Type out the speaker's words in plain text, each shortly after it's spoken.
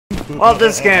Well,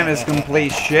 this game is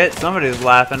complete shit. Somebody's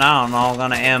laughing. I don't know.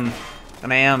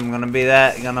 Gonna be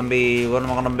that. Gonna be. What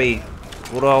am I gonna be?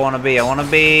 What do I wanna be? I wanna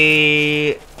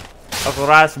be a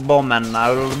grass bowman.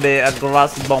 I will be a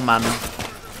grass bowman.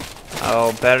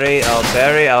 I'll parry. I'll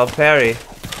parry. I'll parry.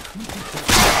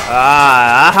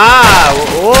 Ah, aha!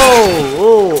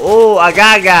 Whoa! Oh! I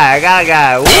got a guy. I got a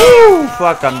guy. Woo!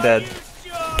 Fuck! I'm dead.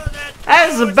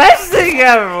 That's the best thing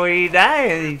ever when you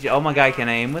die. Oh my god! Can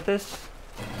I aim with this?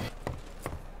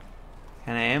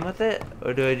 Can I aim with it?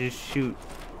 Or do I just shoot?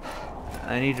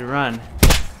 I need to run.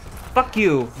 Fuck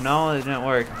you! No, it didn't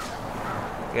work.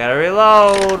 Gotta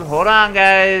reload. Hold on,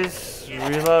 guys.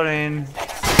 Reloading.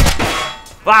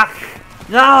 Fuck!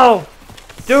 No!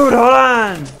 Dude, hold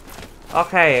on!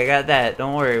 Okay, I got that.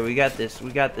 Don't worry. We got this.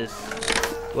 We got this.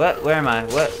 What? Where am I?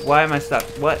 What? Why am I stuck?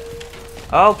 What?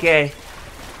 Okay.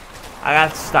 I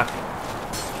got stuck.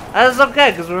 That's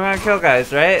okay, because we're gonna kill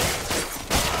guys, right?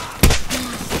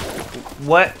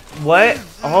 What? What?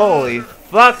 Holy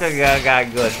fuck, I got a guy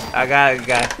good. I got a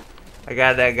guy. I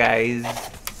got that guy.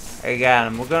 I got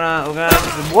him. We're gonna,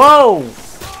 whoa!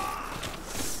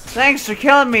 Thanks for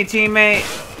killing me, teammate.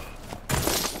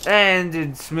 That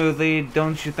ended smoothly,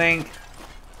 don't you think?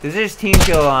 Cause there's team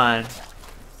kill on.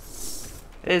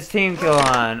 There's team kill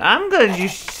on. I'm gonna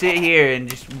just sit here and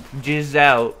just jizz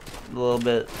out a little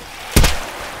bit.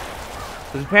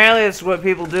 Cause apparently that's what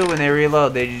people do when they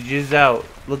reload. They just jizz out.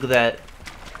 Look at that.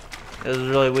 That was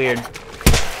really weird.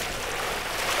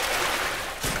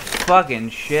 Fucking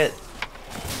shit.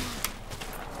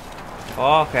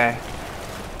 Okay.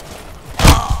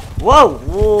 Whoa!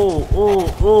 Ooh, ooh,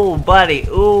 ooh, buddy.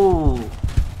 Ooh.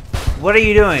 What are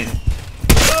you doing?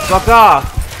 Fuck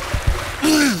off.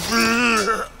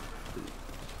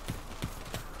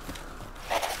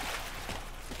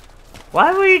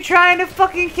 Why were you trying to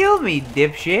fucking kill me,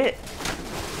 dipshit?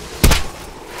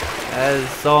 That is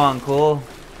so uncool.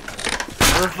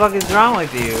 What the fuck is wrong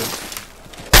with you?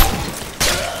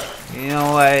 You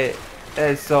know what?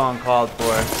 That is so uncalled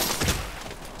for.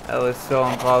 That was so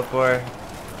uncalled for.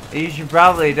 You should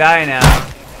probably die now.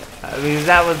 Because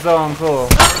that was so uncool.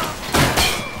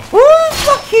 Who the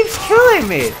fuck keeps killing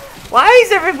me? Why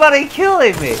is everybody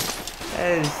killing me?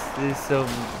 That is so...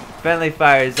 Friendly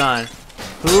fire is on.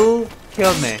 Who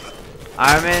killed me?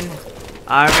 Armin?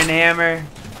 Armin Hammer?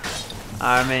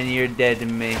 Armin, you're dead to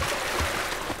me.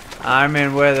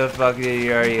 Armin, where the fuck are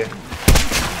you?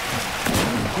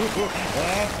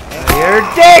 You're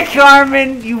a dick,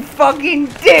 Armin! You fucking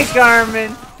dick,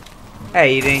 Armin!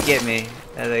 Hey, you didn't get me.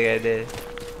 I think I did.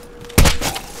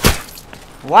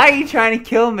 Why are you trying to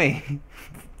kill me?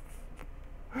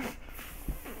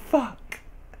 Fuck.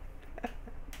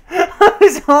 It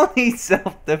was only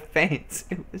self-defense.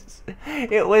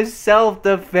 It was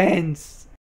self-defense.